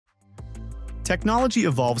Technology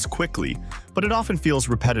evolves quickly, but it often feels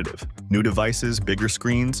repetitive. New devices, bigger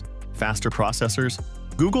screens, faster processors.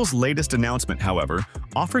 Google's latest announcement, however,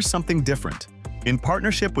 offers something different. In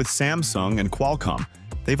partnership with Samsung and Qualcomm,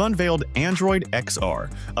 they've unveiled Android XR,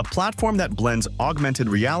 a platform that blends augmented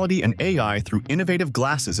reality and AI through innovative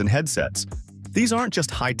glasses and headsets. These aren't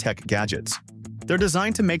just high-tech gadgets. They're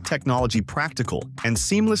designed to make technology practical and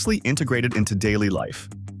seamlessly integrated into daily life.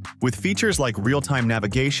 With features like real-time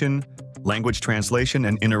navigation, language translation,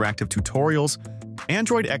 and interactive tutorials,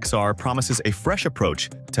 Android XR promises a fresh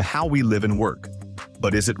approach to how we live and work.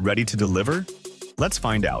 But is it ready to deliver? Let's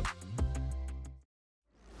find out.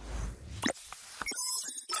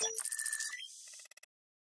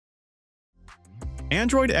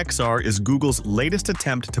 Android XR is Google's latest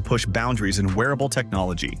attempt to push boundaries in wearable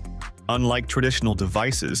technology. Unlike traditional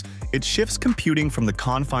devices, it shifts computing from the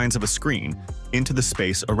confines of a screen into the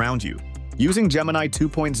space around you. Using Gemini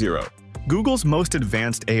 2.0, Google's most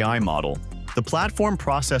advanced AI model, the platform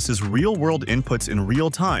processes real-world inputs in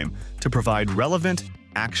real time to provide relevant,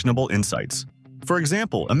 actionable insights. For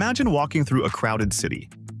example, imagine walking through a crowded city.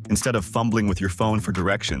 Instead of fumbling with your phone for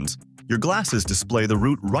directions, your glasses display the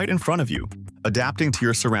route right in front of you, adapting to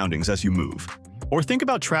your surroundings as you move. Or think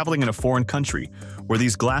about traveling in a foreign country, where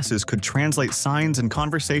these glasses could translate signs and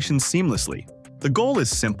conversations seamlessly. The goal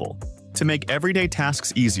is simple: to make everyday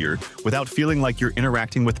tasks easier without feeling like you're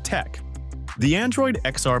interacting with tech. The Android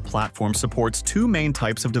XR platform supports two main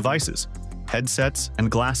types of devices: headsets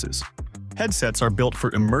and glasses. Headsets are built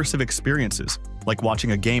for immersive experiences, like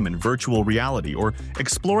watching a game in virtual reality or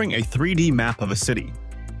exploring a 3D map of a city.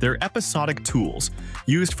 They're episodic tools,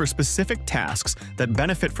 used for specific tasks that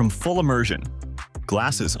benefit from full immersion.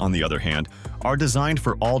 Glasses, on the other hand, are designed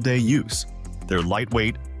for all-day use. They're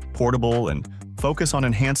lightweight, portable, and focus on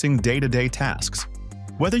enhancing day-to-day tasks.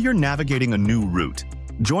 Whether you're navigating a new route,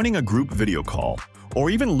 joining a group video call, or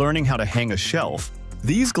even learning how to hang a shelf,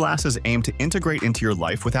 these glasses aim to integrate into your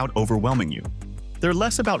life without overwhelming you. They're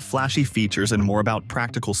less about flashy features and more about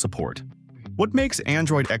practical support. What makes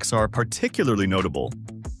Android XR particularly notable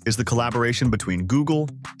is the collaboration between Google,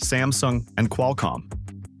 Samsung, and Qualcomm.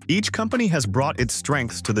 Each company has brought its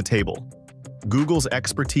strengths to the table. Google's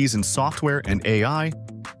expertise in software and AI,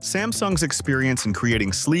 Samsung's experience in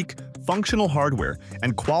creating sleek, functional hardware,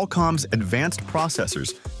 and Qualcomm's advanced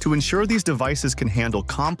processors to ensure these devices can handle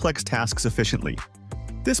complex tasks efficiently.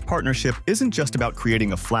 This partnership isn't just about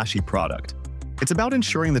creating a flashy product. It's about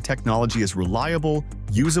ensuring the technology is reliable,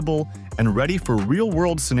 usable, and ready for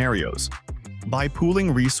real-world scenarios. By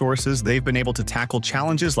pooling resources, they've been able to tackle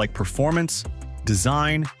challenges like performance,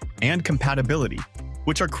 design, and compatibility,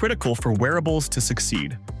 which are critical for wearables to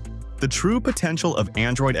succeed. The true potential of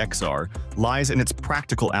Android XR lies in its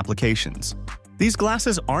practical applications. These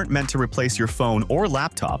glasses aren't meant to replace your phone or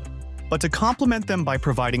laptop, but to complement them by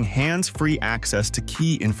providing hands-free access to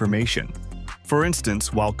key information. For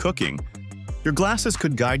instance, while cooking, your glasses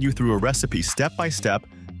could guide you through a recipe step by step,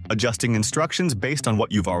 adjusting instructions based on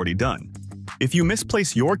what you've already done. If you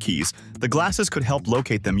misplace your keys, the glasses could help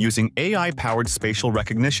locate them using AI-powered spatial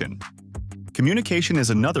recognition. Communication is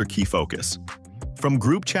another key focus. From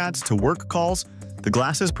group chats to work calls, the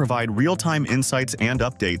glasses provide real-time insights and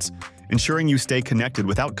updates, ensuring you stay connected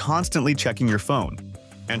without constantly checking your phone.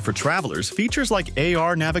 And for travelers, features like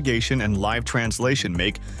AR navigation and live translation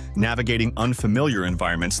make navigating unfamiliar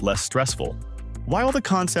environments less stressful. While the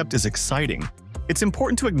concept is exciting, it's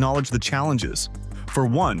important to acknowledge the challenges. For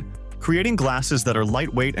one, creating glasses that are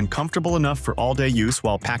lightweight and comfortable enough for all-day use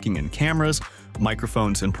while packing in cameras,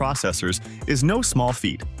 microphones, and processors is no small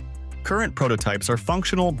feat. Current prototypes are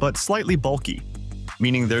functional but slightly bulky,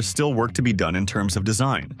 meaning there's still work to be done in terms of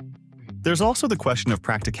design. There's also the question of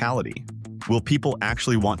practicality. Will people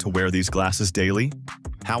actually want to wear these glasses daily?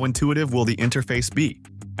 How intuitive will the interface be?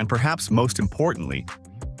 And perhaps most importantly,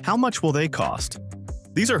 how much will they cost?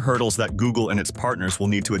 These are hurdles that Google and its partners will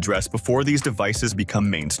need to address before these devices become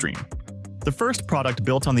mainstream. The first product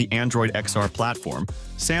built on the Android XR platform,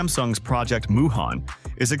 Samsung's Project Muhan,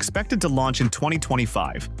 is expected to launch in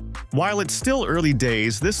 2025. While it's still early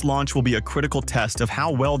days, this launch will be a critical test of how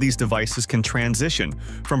well these devices can transition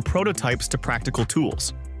from prototypes to practical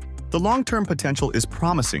tools. The long-term potential is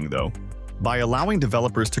promising, though. By allowing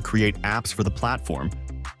developers to create apps for the platform,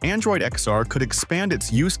 Android XR could expand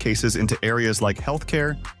its use cases into areas like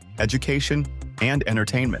healthcare, education, and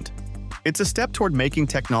entertainment. It's a step toward making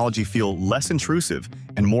technology feel less intrusive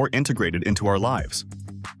and more integrated into our lives.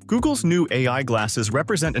 Google's new AI glasses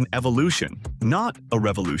represent an evolution, not a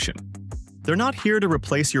revolution. They're not here to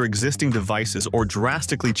replace your existing devices or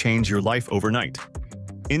drastically change your life overnight.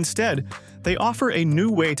 Instead, they offer a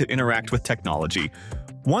new way to interact with technology,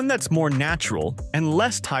 one that's more natural and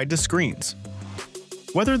less tied to screens.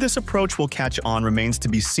 Whether this approach will catch on remains to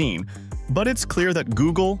be seen, but it's clear that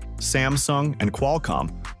Google, Samsung, and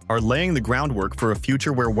Qualcomm are laying the groundwork for a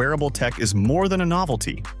future where wearable tech is more than a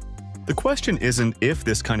novelty. The question isn't if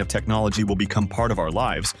this kind of technology will become part of our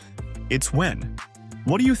lives, it's when.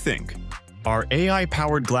 What do you think? Are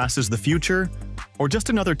AI-powered glasses the future, or just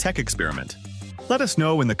another tech experiment? Let us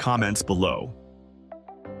know in the comments below.